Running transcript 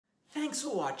Thanks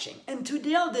for watching, and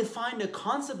today I'll define the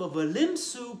concept of a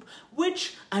Limsup,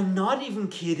 which, I'm not even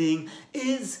kidding,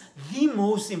 is the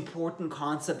most important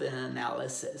concept in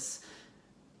analysis,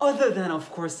 other than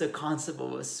of course the concept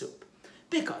of a soup.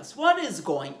 Because what is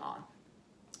going on?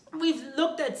 We've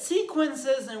looked at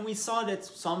sequences and we saw that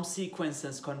some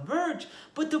sequences converge,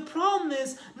 but the problem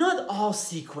is not all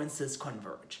sequences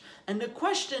converge. And the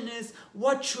question is,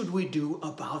 what should we do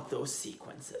about those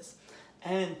sequences?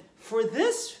 And for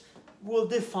this, we'll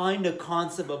define the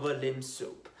concept of a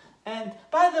Limsup. And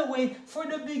by the way, for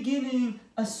the beginning,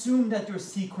 assume that your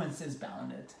sequence is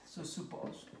bounded. So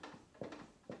suppose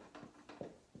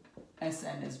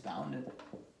Sn is bounded.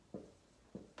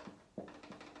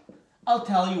 I'll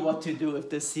tell you what to do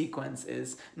if the sequence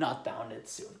is not bounded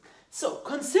soon. So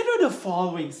consider the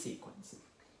following sequence.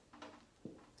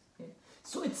 Okay.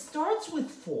 So it starts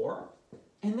with 4,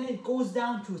 and then it goes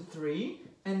down to 3,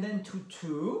 and then to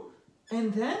 2,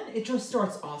 and then it just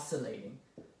starts oscillating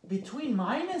between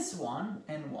 -1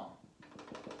 and 1.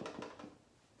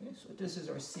 Okay, so this is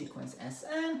our sequence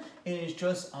Sn, and it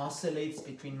just oscillates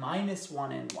between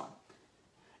 -1 and 1.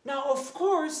 Now, of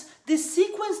course, this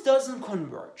sequence doesn't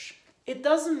converge. It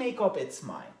doesn't make up its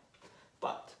mind.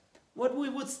 But what we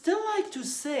would still like to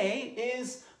say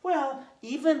is, well,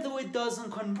 even though it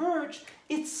doesn't converge,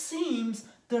 it seems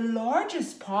the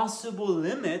largest possible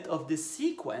limit of this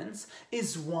sequence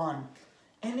is 1.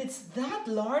 And it's that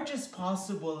largest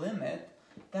possible limit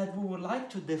that we would like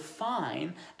to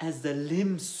define as the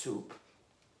Limsup.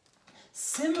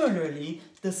 Similarly,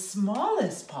 the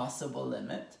smallest possible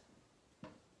limit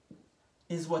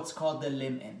is what's called the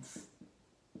lim-inf.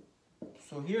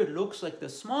 So here it looks like the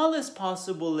smallest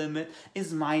possible limit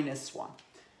is -1.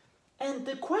 And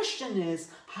the question is,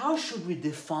 how should we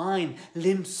define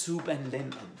Limsup and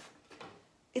lim-inf?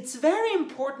 It's very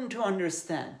important to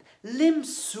understand,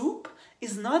 Limsup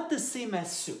is not the same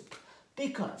as soup,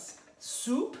 because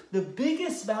soup, the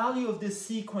biggest value of this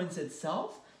sequence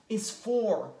itself, is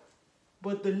 4,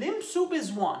 but the Limsup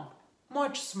is 1,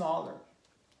 much smaller.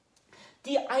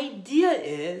 The idea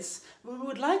is, we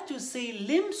would like to say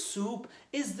Limsup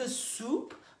is the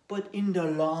soup, but in the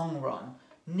long run.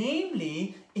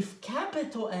 Namely, if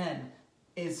capital N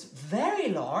is very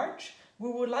large, we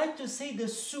would like to say the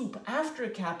soup after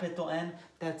capital N,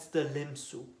 that's the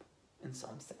Limsup in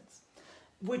some sense.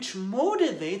 Which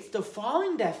motivates the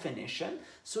following definition,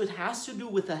 so it has to do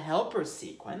with a helper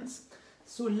sequence.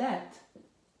 So let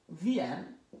Vn,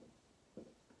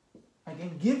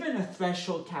 again, given a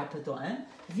threshold capital N,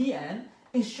 Vn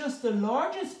is just the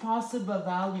largest possible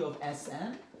value of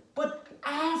Sn, but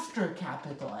after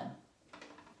capital N.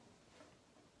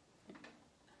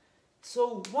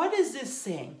 So what is this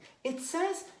saying? It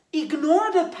says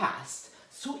ignore the past.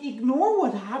 So ignore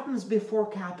what happens before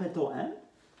capital N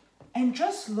and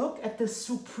just look at the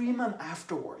supremum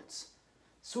afterwards.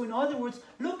 So in other words,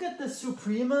 look at the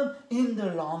supremum in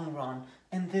the long run,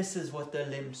 and this is what the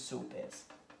Limsup is.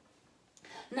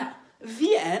 Now,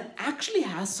 Vn actually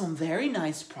has some very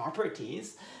nice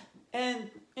properties,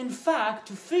 and in fact,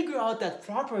 to figure out that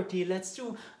property,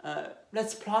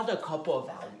 let's plot a couple of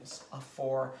values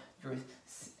for your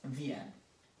Vn.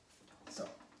 So,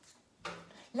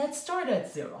 let's start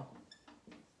at 0.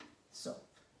 So,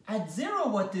 at 0,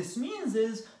 what this means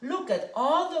is, look at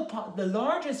all the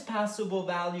largest possible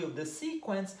value of the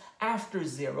sequence after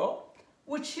 0,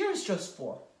 which here is just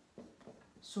 4.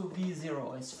 So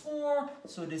V0 is 4,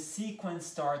 so the sequence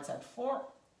starts at 4.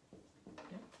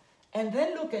 Okay. And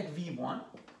then look at V1,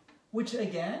 which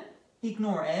again,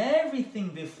 ignore everything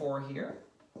before here,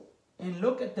 and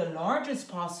look at the largest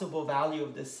possible value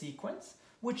of the sequence,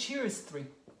 which here is 3.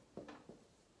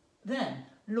 Then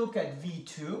look at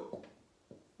V2,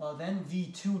 well then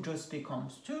V2 just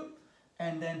becomes 2,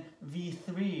 and then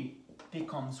V3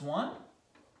 becomes 1.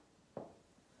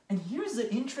 And here's the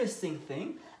interesting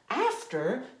thing,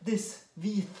 after this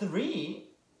V3,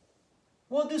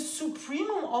 well, the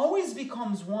supremum always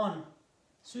becomes 1.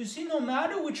 So you see, no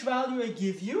matter which value I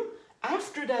give you,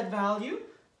 after that value,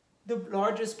 the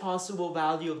largest possible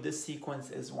value of this sequence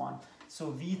is 1.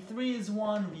 So V3 is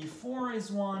 1, V4 is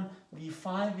 1,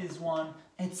 V5 is 1,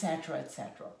 etc.,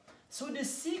 etc. So the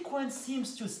sequence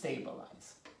seems to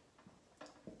stabilize.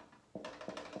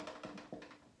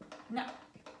 Now,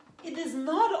 it is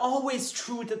not always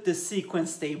true that the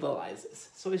sequence stabilizes.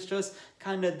 So it's just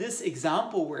kind of this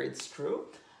example where it's true.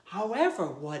 However,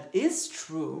 what is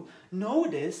true,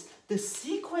 notice the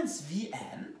sequence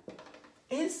Vn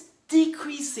is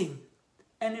decreasing.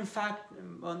 And in fact,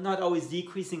 well, not always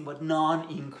decreasing, but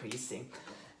non-increasing.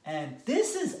 And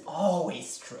this is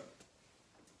always true.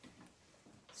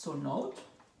 So note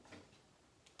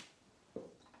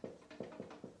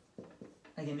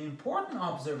again, important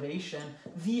observation,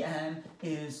 Vn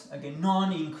is, again,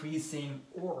 non-increasing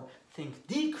or think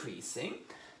decreasing.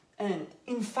 And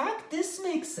in fact, this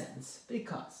makes sense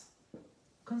because,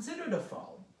 consider the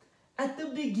following. At the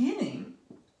beginning,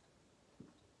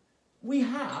 we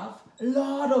have a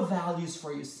lot of values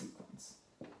for your sequence.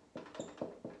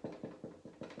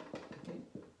 Okay?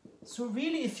 So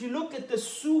really, if you look at the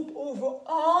soup over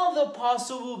all the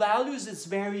possible values, it's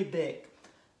very big.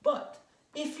 But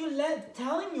if you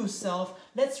telling yourself,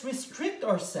 let's restrict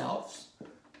ourselves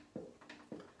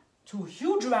to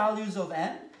huge values of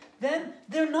n, then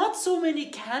there are not so many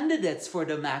candidates for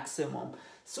the maximum.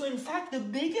 So in fact, the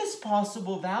biggest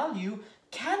possible value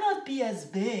cannot be as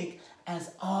big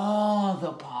as all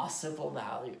the possible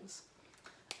values.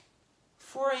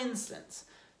 For instance,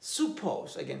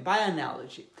 suppose, again, by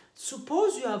analogy,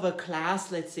 suppose you have a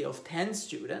class, let's say, of 10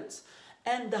 students,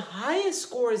 and the highest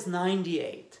score is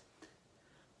 98.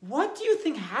 What do you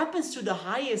think happens to the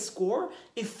highest score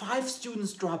if 5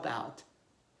 students drop out?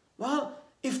 Well,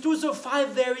 if those are 5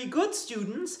 very good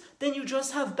students, then you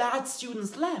just have bad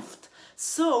students left.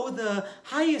 So the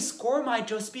highest score might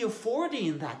just be a 40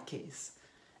 in that case.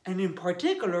 And in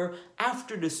particular,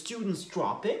 after the students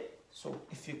dropping, so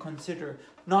if you consider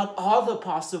not all the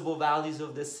possible values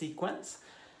of the sequence,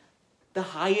 the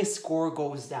highest score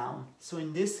goes down. So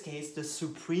in this case, the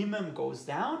supremum goes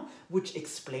down, which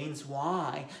explains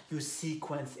why your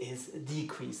sequence is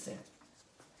decreasing.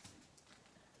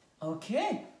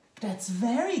 Okay, that's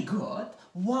very good.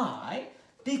 Why?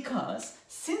 Because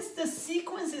since the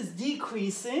sequence is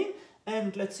decreasing,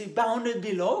 and let's say bounded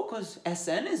below, because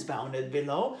Sn is bounded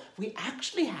below, we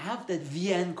actually have that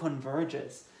Vn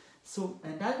converges. So,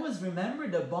 and that was, remember,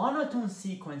 the monotone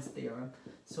sequence theorem.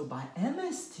 So by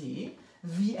MST,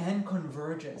 Vn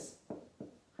converges.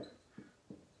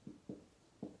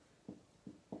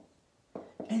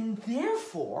 And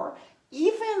therefore,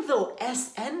 even though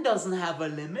Sn doesn't have a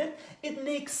limit, it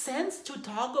makes sense to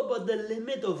talk about the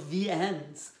limit of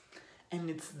Vn's. And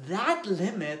it's that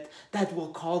limit that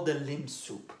we'll call the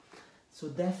Limsup. So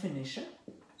definition,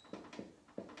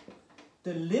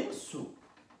 the Limsup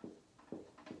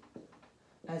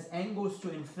as n goes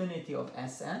to infinity of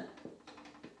Sn,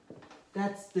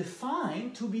 that's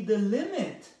defined to be the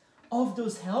limit of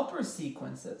those helper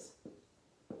sequences.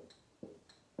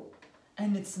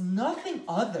 And it's nothing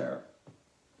other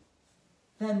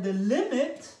than the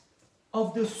limit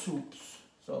of the soups.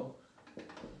 So,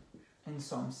 in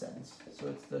some sense. So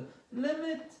it's the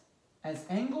limit as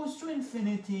n goes to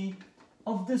infinity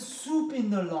of the soup in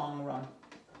the long run.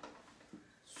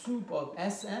 Soup of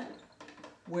Sn,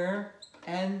 where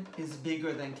n is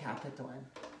bigger than capital N.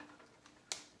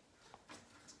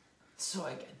 So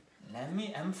again, let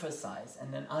me emphasize,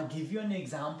 and then I'll give you an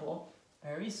example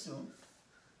very soon.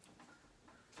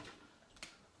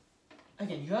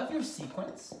 Again, you have your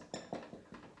sequence.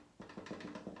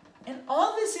 And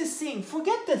all this is saying,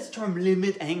 forget this term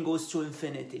limit n goes to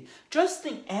infinity. Just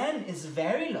think n is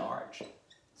very large.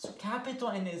 So capital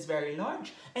N is very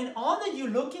large. And all that you're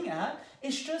looking at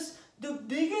is just the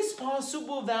biggest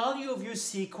possible value of your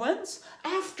sequence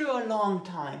after a long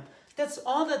time. That's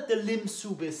all that the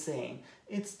Limsup is saying.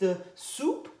 It's the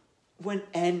soup when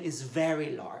n is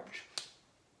very large.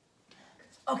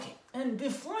 Okay, and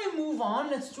before I move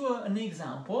on, let's do an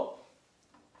example.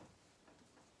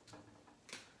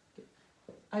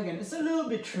 Again, it's a little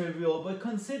bit trivial, but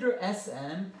consider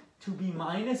Sn to be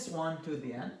minus 1 to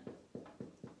the n.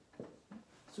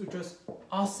 So it just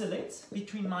oscillates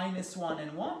between minus 1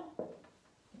 and 1.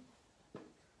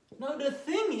 Now the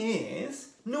thing is,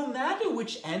 no matter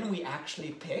which n we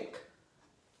actually pick,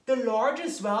 the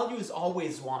largest value is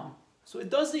always 1. So it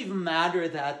doesn't even matter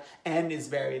that n is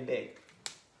very big.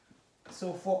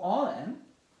 So for all n,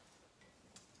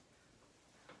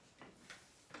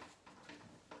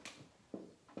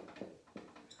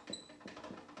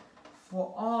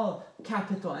 for all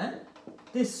capital N,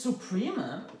 this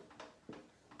supremum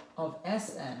of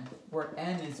Sn, where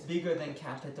n is bigger than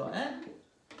capital N,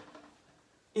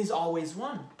 is always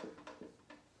 1.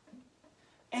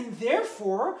 And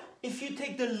therefore, if you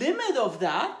take the limit of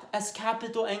that as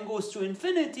capital N goes to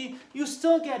infinity, you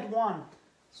still get 1.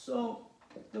 So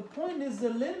the point is the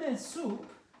Limsup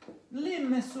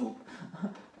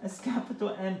as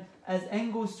capital N as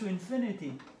n goes to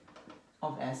infinity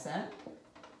of Sn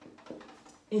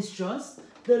is just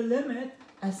the limit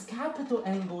as capital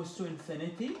N goes to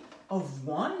infinity of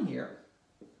 1 here,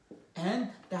 and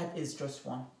that is just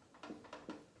 1.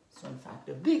 So in fact,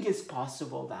 the biggest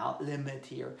possible limit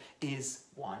here is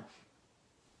 1.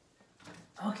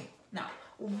 Okay, now,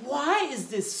 why is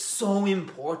this so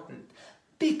important?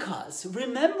 Because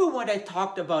remember what I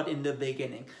talked about in the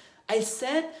beginning. I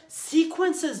said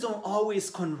sequences don't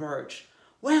always converge.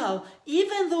 Well,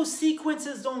 even though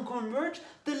sequences don't converge,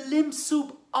 the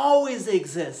Limsup always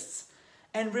exists.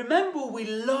 And remember, we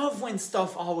love when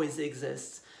stuff always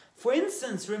exists. For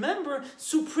instance, remember,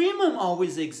 supremum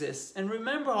always exists. And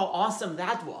remember how awesome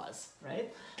that was,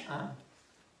 right?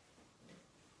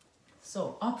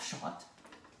 So, upshot.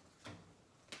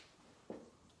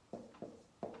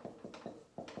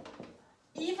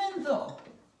 Even though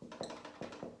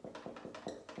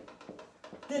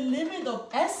the limit of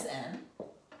Sn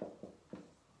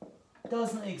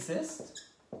doesn't exist,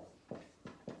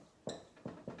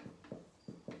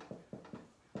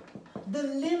 the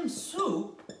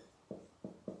Limsup,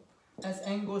 as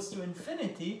n goes to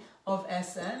infinity, of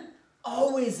Sn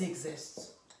always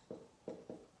exists.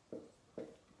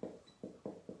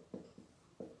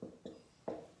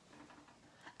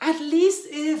 At least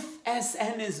if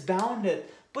Sn is bounded.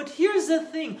 But here's the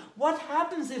thing, what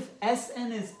happens if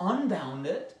Sn is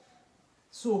unbounded?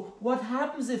 So what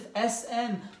happens if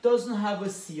Sn doesn't have a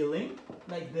ceiling,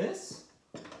 like this?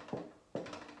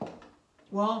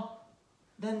 Well,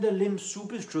 then the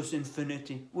Limsup is just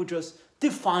infinity. We'll just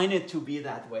define it to be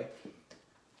that way.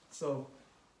 So,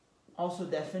 also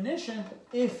definition,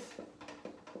 if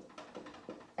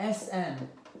Sn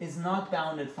is not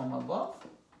bounded from above,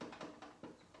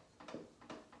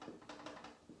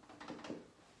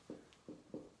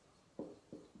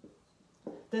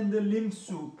 then the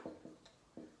Limsup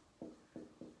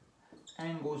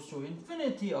n goes to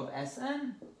infinity of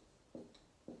Sn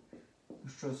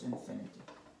is just infinity.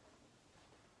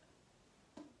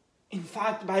 In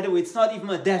fact, by the way, it's not even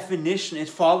a definition. It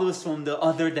follows from the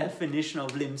other definition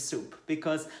of Limsup,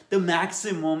 because the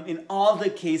maximum in all the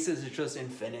cases is just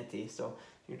infinity. So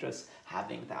you're just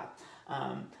having that.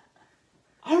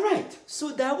 All right,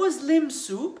 so that was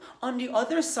Limsup. On the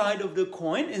other side of the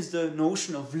coin is the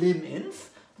notion of Liminf,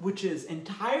 which is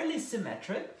entirely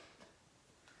symmetric.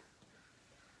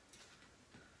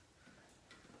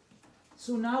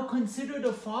 So now consider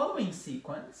the following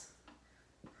sequence.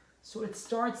 So it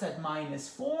starts at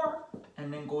 -4,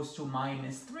 and then goes to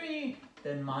 -3,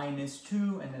 then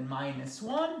 -2, and then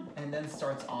 -1, and then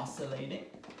starts oscillating.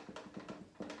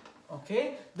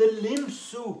 Okay, the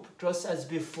Limsup, just as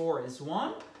before, is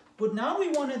 1, but now we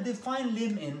want to define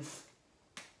Liminf.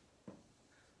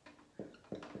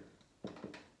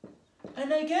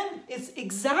 And again, it's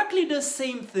exactly the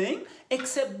same thing,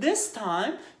 except this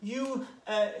time you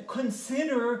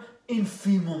consider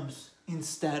infimums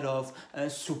instead of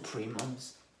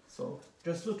supremums. So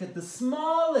just look at the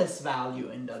smallest value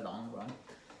in the long run.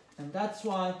 And that's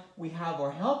why we have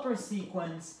our helper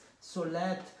sequence. So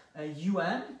let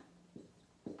un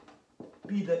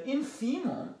be the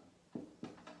infimum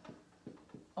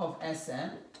of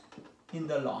Sn in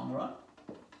the long run.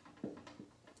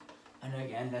 And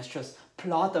again, let's just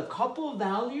plot a couple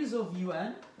values of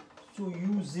un. So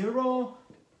u0,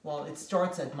 well, it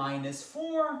starts at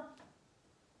 -4.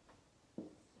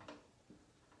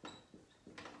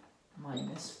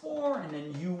 -4, and then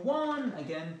u1,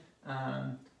 again,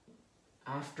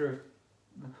 after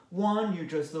 1, you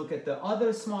just look at the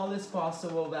other smallest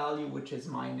possible value, which is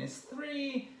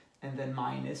 -3, and then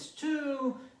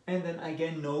 -2, and then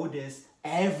again, notice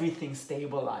everything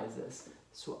stabilizes.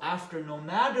 So after, no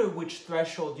matter which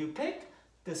threshold you pick,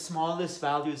 the smallest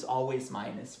value is always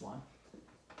 -1.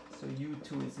 So u2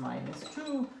 is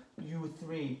 -2,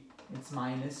 u3 it's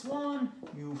 -1,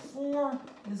 u4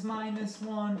 is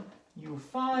 -1,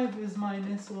 u5 is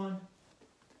 -1.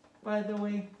 By the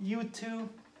way, u2,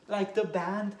 like the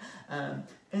band.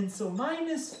 And so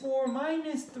 -4,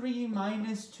 -3,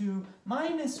 -2,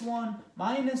 -1,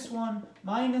 -1,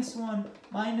 -1,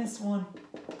 -1,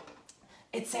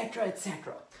 etc.,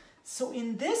 etc. So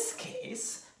in this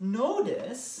case,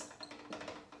 notice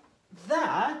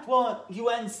that, well,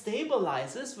 un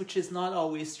stabilizes, which is not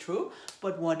always true,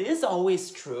 but what is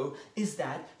always true is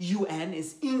that un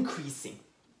is increasing.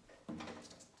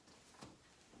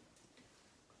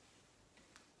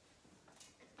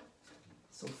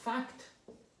 So fact,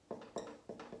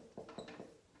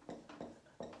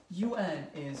 un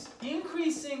is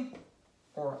increasing,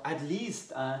 or at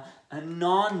least a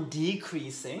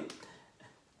non-decreasing.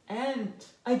 And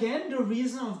again, the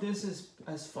reason of this is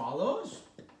as follows.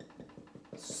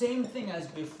 Same thing as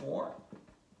before.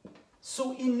 So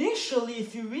initially,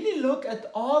 if you really look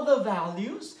at all the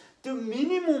values, the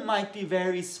minimum might be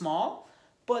very small,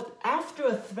 but after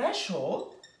a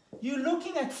threshold, you're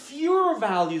looking at fewer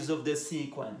values of the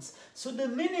sequence. So the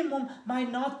minimum might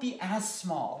not be as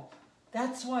small.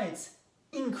 That's why it's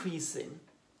increasing.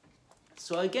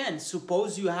 So again,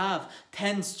 suppose you have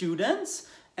 10 students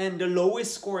and the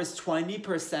lowest score is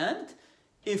 20%.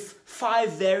 If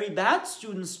 5 very bad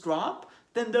students drop,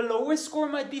 then the lowest score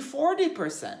might be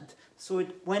 40%. So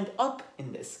it went up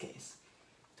in this case.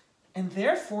 And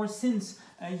therefore, since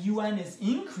UN is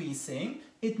increasing,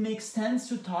 it makes sense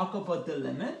to talk about the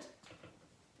limit.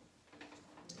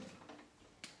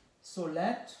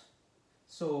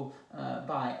 So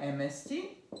by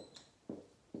MST,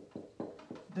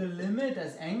 the limit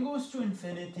as n goes to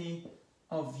infinity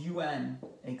of UN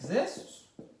exists,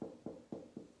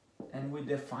 and we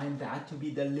define that to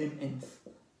be the lim_inf.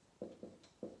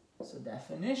 So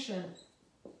definition,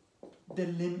 the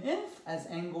lim_inf as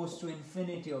n goes to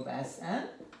infinity of Sn,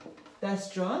 that's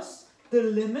just the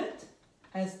limit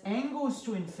as n goes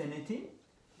to infinity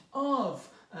of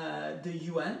the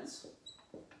UNs,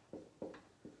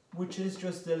 which is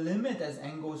just the limit as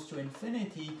n goes to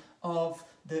infinity of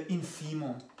the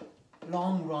infimum,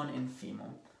 long run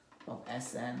infimum of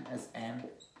Sn as n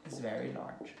is very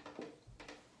large.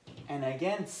 And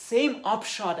again, same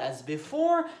upshot as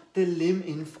before, the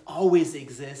lim_inf always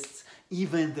exists,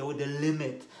 even though the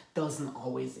limit doesn't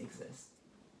always exist.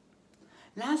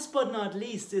 Last but not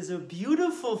least is a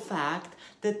beautiful fact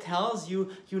that tells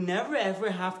you you never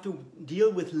ever have to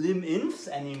deal with lim_infs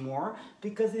anymore,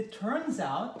 because it turns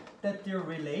out that they're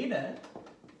related.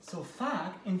 So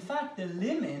in fact, the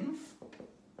lim_inf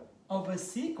of a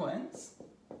sequence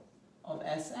of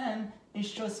Sn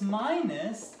is just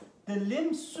minus the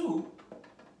Limsup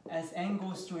as n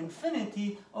goes to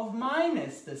infinity of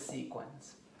minus the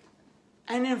sequence.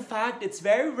 And in fact, it's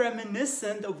very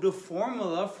reminiscent of the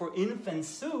formula for inf and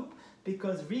sup,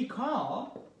 because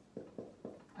recall,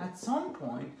 at some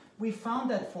point, we found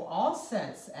that for all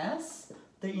sets S,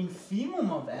 the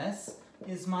infimum of S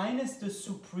is minus the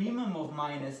supremum of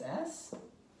minus S.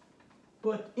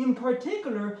 But in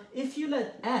particular, if you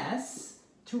let S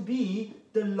to be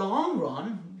the long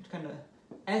run, kind of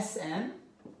Sn,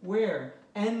 where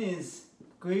n is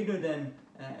greater than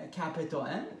capital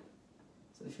N,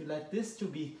 so if you let this to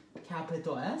be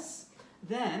capital S,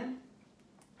 then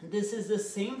this is the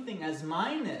same thing as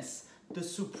minus the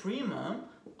supremum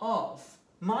of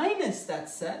minus that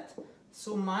set,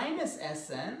 so minus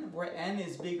Sn, where n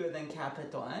is bigger than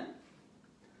capital N.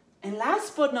 And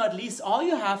last but not least, all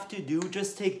you have to do,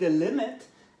 just take the limit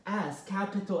as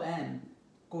capital N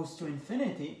goes to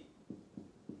infinity.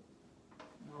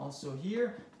 Also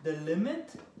here, the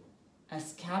limit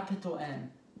as capital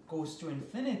N goes to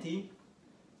infinity.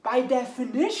 By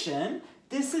definition,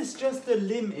 this is just the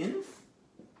lim_inf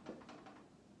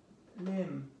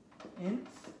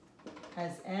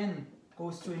as n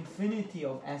goes to infinity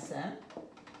of Sn.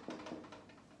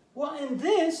 Well, and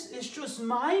this is just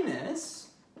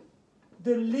minus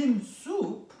the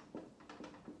Limsup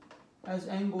as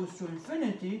n goes to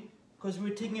infinity, because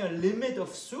we're taking a limit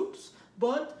of sups,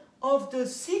 but of the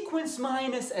sequence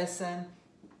minus Sn.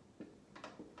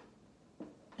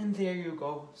 And there you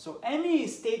go. So any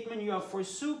statement you have for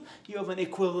sup, you have an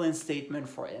equivalent statement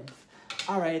for inf.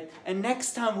 All right, and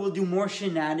next time we'll do more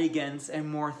shenanigans and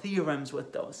more theorems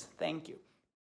with those. Thank you.